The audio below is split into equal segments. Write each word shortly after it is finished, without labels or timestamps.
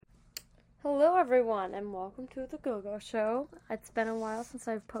Hello, everyone, and welcome to the Go-Go Show. It's been a while since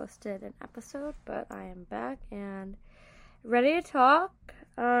I've posted an episode, but I am back and ready to talk.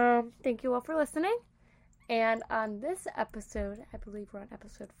 Thank you all for listening. And on this episode, I believe we're on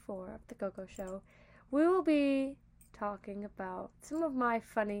episode 4 of the Go-Go Show, we will be talking about some of my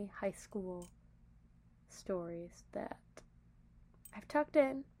funny high school stories that I've tucked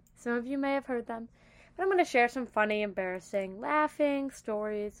in. Some of you may have heard them, but I'm going to share some funny, embarrassing, laughing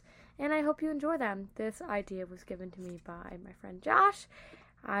stories, and I hope you enjoy them. This idea was given to me by my friend Josh.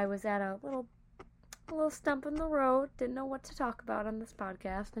 I was at a little stump in the road, didn't know what to talk about on this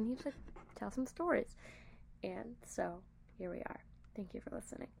podcast, and he was like, tell some stories. And so, here we are. Thank you for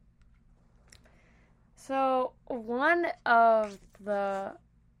listening. So, one of the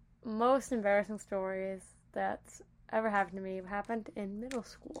most embarrassing stories that's ever happened to me happened in middle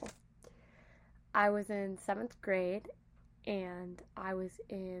school. I was in 7th grade, and I was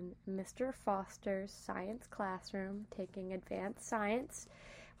in Mr. Foster's science classroom taking advanced science.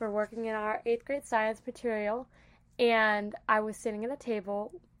 We're working in our 8th grade science material, and I was sitting at a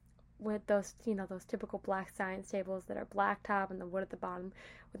table with those typical black science tables that are black top and the wood at the bottom,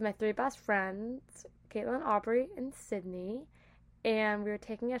 with my 3 best friends, Caitlin, Aubrey, and Sydney, and we were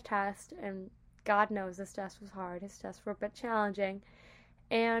taking a test, and God knows this test was hard. His tests were a bit challenging,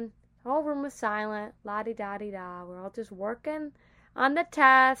 and the whole room was silent, la-di-da-di-da. We're all just working on the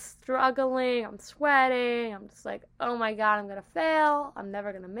test, struggling. I'm sweating. I'm just like, oh my God, I'm going to fail. I'm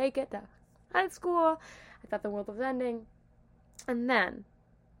never going to make it to high school. I thought the world was ending. And then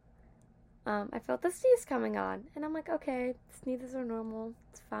I felt the sneeze coming on. And I'm like, okay, sneezes are normal.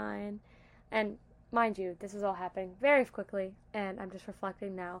 It's fine. And mind you, this is all happening very quickly. And I'm just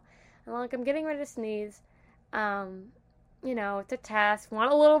reflecting now. And like, I'm getting ready to sneeze. It's a test,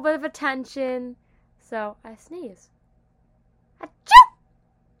 want a little bit of attention, so I sneeze. Achoo!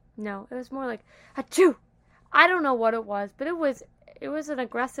 No, it was more like, achoo! I don't know what it was, but it was an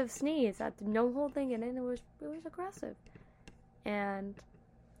aggressive sneeze. I had no holding in it, it was aggressive. And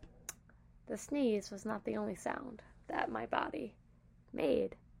the sneeze was not the only sound that my body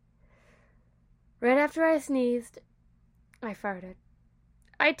made. Right after I sneezed, I farted.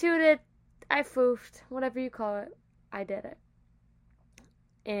 I tooted, I foofed, whatever you call it. I did it.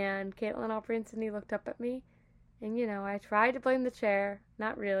 And Caitlin, Aubrey, and Sydney looked up at me. And, I tried to blame the chair.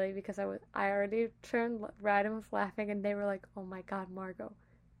 Not really, because I already turned red and was laughing. And they were like, oh my God, Margot,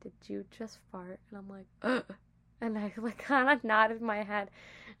 did you just fart? And I'm like, ugh. And I kind of nodded my head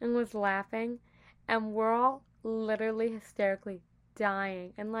and was laughing. And we're all literally hysterically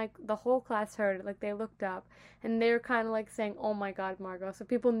dying, and the whole class heard it. They looked up and they were kind of saying, oh my God, Margot, so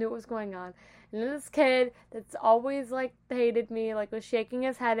people knew what was going on. And this kid that's always hated me was shaking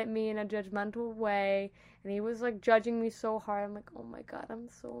his head at me in a judgmental way, and he was judging me so hard. I'm like, oh my God, I'm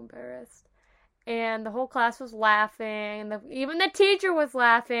so embarrassed. And the whole class was laughing, and even the teacher was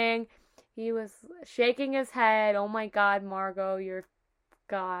laughing. He was shaking his head, oh my God, Margot, you're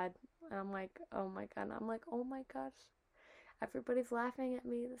God. And I'm like, oh my God. And I'm like, oh my gosh, everybody's laughing at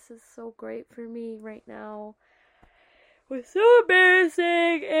me. This is so great for me right now. It was so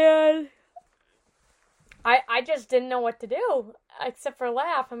embarrassing, and I just didn't know what to do except for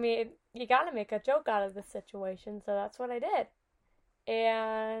laugh. I mean, you gotta make a joke out of this situation, so that's what I did.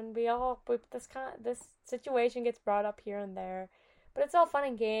 And this situation gets brought up here and there, but it's all fun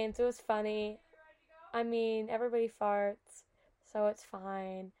and games. It was funny. I mean, everybody farts, so it's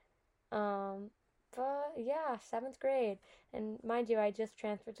fine. But yeah, 7th grade. And mind you, I just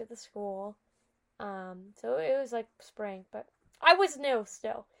transferred to the school. So it was spring, but I was new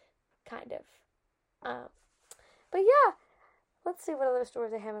still, kind of. But yeah, let's see what other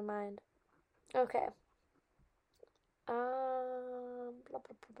stories I have in mind. Okay. Blah, blah,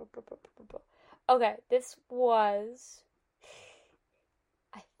 blah, blah, blah, blah, blah. Okay,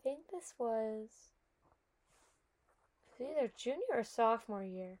 I think this was either junior or sophomore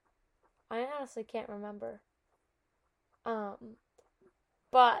year. I honestly can't remember.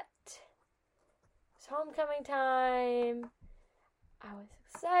 But it's homecoming time. I was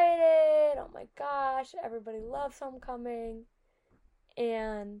excited. Oh my gosh, everybody loves homecoming.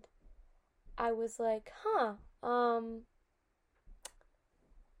 And I was like, homecoming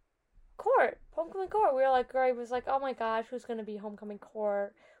court. We were Gary was like, oh my gosh, who's gonna be homecoming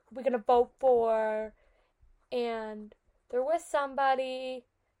court? Who are we gonna vote for? And there was somebody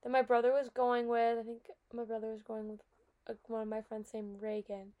that my brother was going with. I think my brother was going with one of my friends named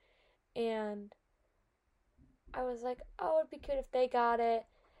Reagan. And I was like, oh, it'd be cute if they got it.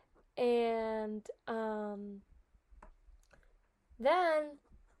 And then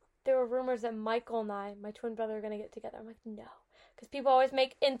there were rumors that Michael and I, my twin brother, were going to get together. I'm like, no. because people always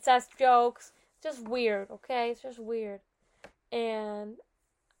make incest jokes. It's just weird, okay? It's just weird. And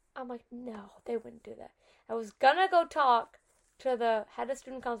I'm like, no, they wouldn't do that. I was gonna go talk to the head of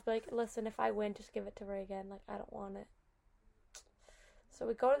student council, be like, listen, if I win, just give it to Reagan. Like, I don't want it. So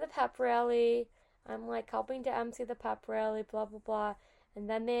we go to the pep rally. I'm like helping to MC the pep rally, blah, blah, blah. And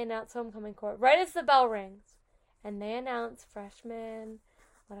then they announce homecoming court right as the bell rings. And they announce freshman,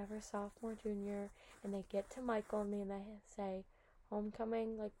 whatever, sophomore, junior. And they get to Michael and they say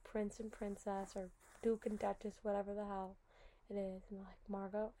homecoming, like prince and princess, or duke and duchess, whatever the hell it is. And they're like,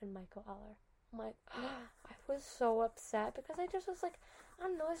 Margot and Michael Eller. I'm like, I was so upset because I just was like, I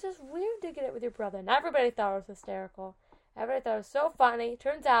don't know, it's just weird to get it with your brother. And everybody thought it was hysterical. Everybody thought it was so funny.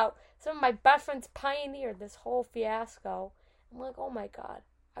 Turns out some of my best friends pioneered this whole fiasco. I'm like, oh my god.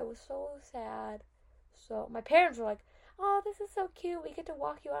 I was so sad. So my parents were like, oh, this is so cute. We get to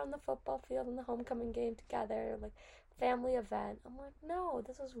walk you out on the football field in the homecoming game together. Like, family event. I'm like, no,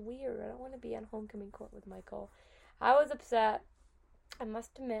 this is weird. I don't want to be on homecoming court with Michael. I was upset. I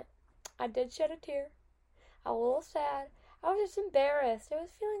must admit, I did shed a tear. I was a little sad. I was just embarrassed. I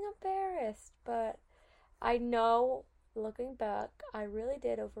was feeling embarrassed. But I know, looking back, I really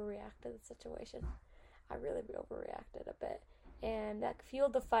did overreact to the situation. I really overreacted a bit. And that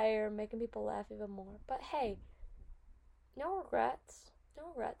fueled the fire, making people laugh even more. But hey, no regrets. No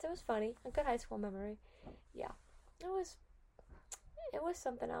regrets. It was funny. A good high school memory. Yeah. It was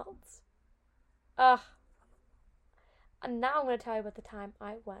something else. And now I'm going to tell you about the time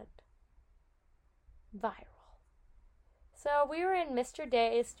I went viral. So we were in Mr.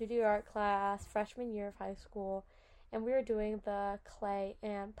 Day's studio art class, freshman year of high school, and we were doing the clay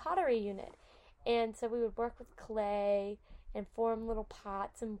and pottery unit. And so we would work with clay and form little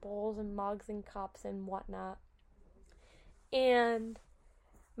pots and bowls and mugs and cups and whatnot. And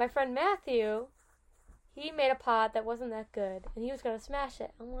my friend Matthew, he made a pot that wasn't that good, and he was going to smash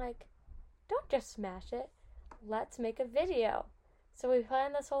it. I'm like, don't just smash it. Let's make a video. So we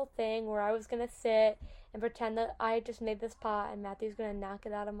planned this whole thing where I was going to sit and pretend that I just made this pot, and Matthew's going to knock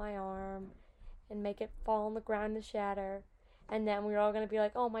it out of my arm and make it fall on the ground and shatter. And then we were all going to be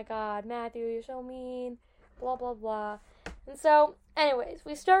like, oh my god, Matthew, you're so mean, blah, blah, blah. And so, anyways,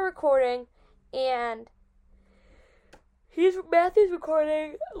 we start recording, and Matthew's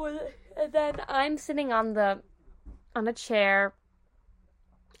recording, and then I'm sitting on a chair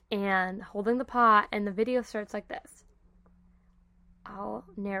and holding the pot, and the video starts like this. I'll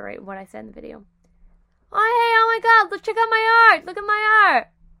narrate what I said in the video. Oh, hey, oh my god, let's check out my art! Look at my art!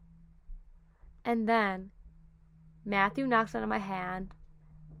 And then Matthew knocks out of my hand,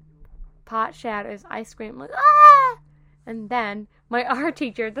 pot shatters, I scream like, ah! And then my art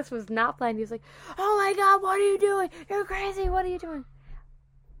teacher, this was not planned, he was like, oh my god, what are you doing? You're crazy, what are you doing?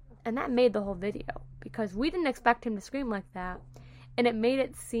 And that made the whole video, because we didn't expect him to scream like that, and it made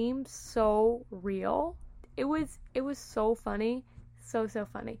it seem so real. It was so funny, so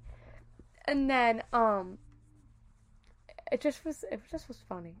funny. And then it just was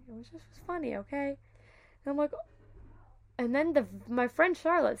funny. It was funny, okay? And I'm like, and then my friend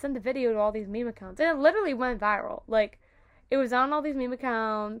Charlotte sent the video to all these meme accounts, and it literally went viral. Like, it was on all these meme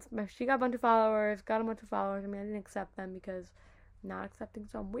accounts. She got a bunch of followers, got a bunch of followers. I mean, I didn't accept them because I'm not accepting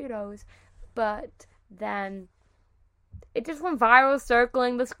some weirdos. But then it just went viral,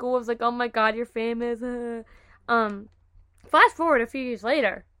 circling the school. I was like, oh my god, you're famous. Flash forward a few years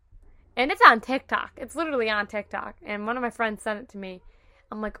later, and it's on TikTok. It's literally on TikTok. And one of my friends sent it to me.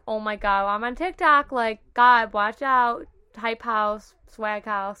 I'm like, oh my god, I'm on TikTok. Like, God, watch out. Hype House, Swag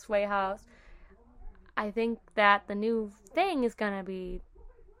House, Sway House. I think that the new thing is going to be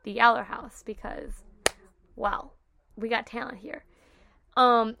the Eller House because, well, we got talent here.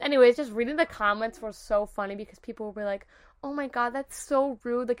 Anyways, just reading the comments was so funny because people were like, oh my god, that's so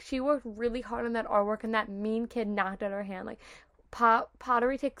rude. Like, she worked really hard on that artwork and that mean kid knocked out her hand. Like,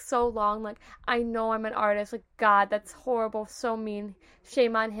 pottery takes so long. Like, I know I'm an artist. Like, God, that's horrible. So mean.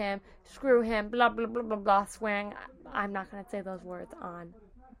 Shame on him. Screw him. Blah, blah, blah, blah, blah. Swearing. I'm not going to say those words on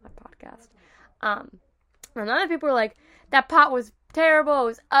my podcast. And other people were like, that pot was terrible. It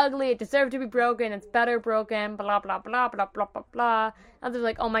was ugly. It deserved to be broken. It's better broken. Blah, blah, blah, blah, blah, blah, blah. Others were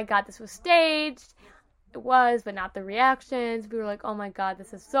like, oh my god, this was staged. It was, but not the reactions. We were like, oh my god,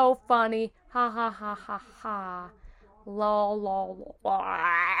 this is so funny. Ha, ha, ha, ha, ha. Lol, lol, lol.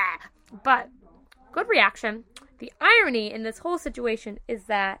 But, good reaction. The irony in this whole situation is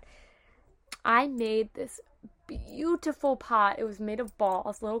that I made this beautiful pot. It was made of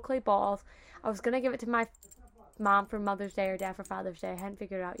balls, little clay balls. I was going to give it to my mom for Mother's Day or Dad for Father's Day. I hadn't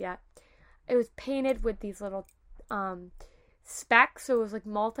figured it out yet. It was painted with these little specks, so it was like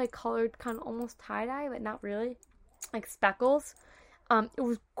multicolored, kind of almost tie-dye, but not really. like speckles. It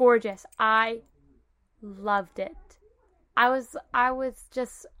was gorgeous. I loved it. I was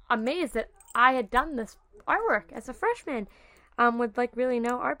just amazed that I had done this artwork as a freshman, with like really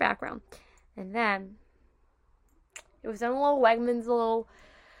no art background. And then it was in a little Wegmans, a little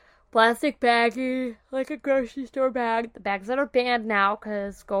plastic baggie, like a grocery store bag. The bags that are banned now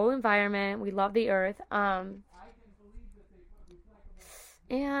because go environment. We love the earth.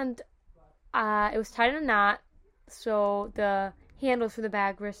 And it was tied in a knot, so the handles for the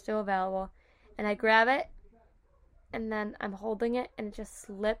bag were still available. And I grab it, and then I'm holding it, and it just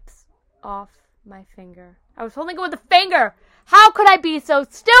slips off my finger. I was holding it with a finger! How could I be so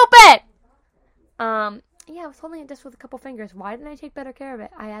stupid? Yeah, I was holding it just with a couple fingers. Why didn't I take better care of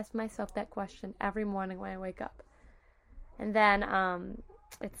it? I ask myself that question every morning when I wake up. And then,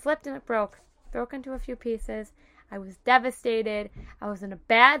 it slipped and it broke into a few pieces. I was devastated. I was in a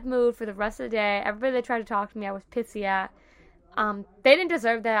bad mood for the rest of the day. Everybody that tried to talk to me, I was pissy at. They didn't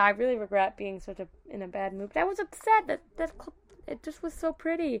deserve that. I really regret being in a bad mood. But I was upset that it just was so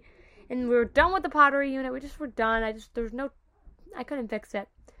pretty. And we were done with the pottery unit. We just were done. I couldn't fix it.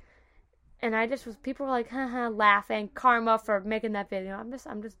 And people were like, haha, laughing. Karma for making that video.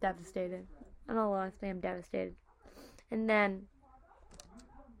 I'm just devastated. In all honesty, I'm devastated. And then,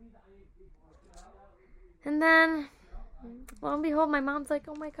 lo and behold, my mom's like,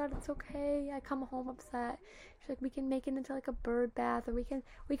 oh my god, it's okay. I come home upset. She's like, we can make it into like a bird bath, or we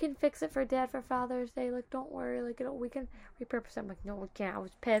can fix it for Dad for Father's Day. Like, don't worry, like, we can repurpose it. I'm like, no, we can't. I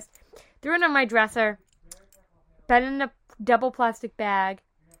was pissed. Threw it on my dresser, put it in a double plastic bag,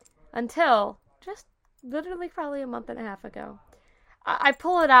 until just literally probably a month and a half ago. I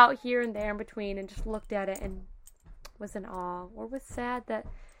pull it out here and there in between and just looked at it and was in awe, or was sad that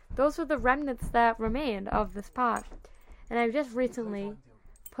those were the remnants that remained of this pot. And I just recently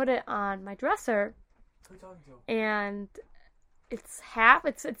put it on my dresser, and it's half,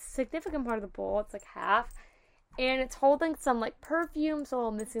 it's a significant part of the bowl, it's like half, and it's holding some like perfumes, a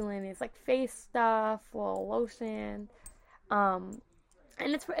little miscellaneous, like face stuff, a little lotion, and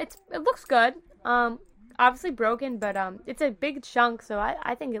it looks good, obviously broken, but it's a big chunk, so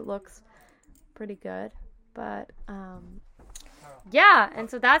I think it looks pretty good, but yeah, and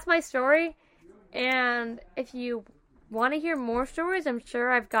so that's my story. And if you want to hear more stories, I'm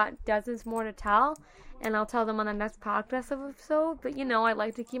sure I've got dozens more to tell, and I'll tell them on the next podcast episode. But I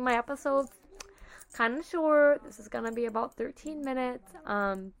like to keep my episodes kind of short. This is gonna be about 13 minutes.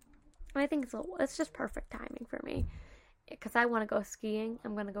 I think it's just perfect timing for me, because I want to go skiing.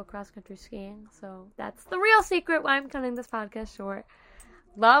 I'm gonna go cross country skiing, so that's the real secret why I'm cutting this podcast short.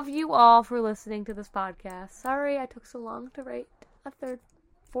 Love you all for listening to this podcast. Sorry I took so long to write a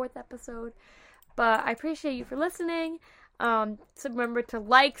fourth episode, but I appreciate you for listening. So remember to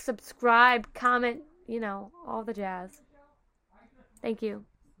like, subscribe, comment, all the jazz. Thank you,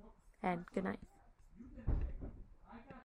 and good night.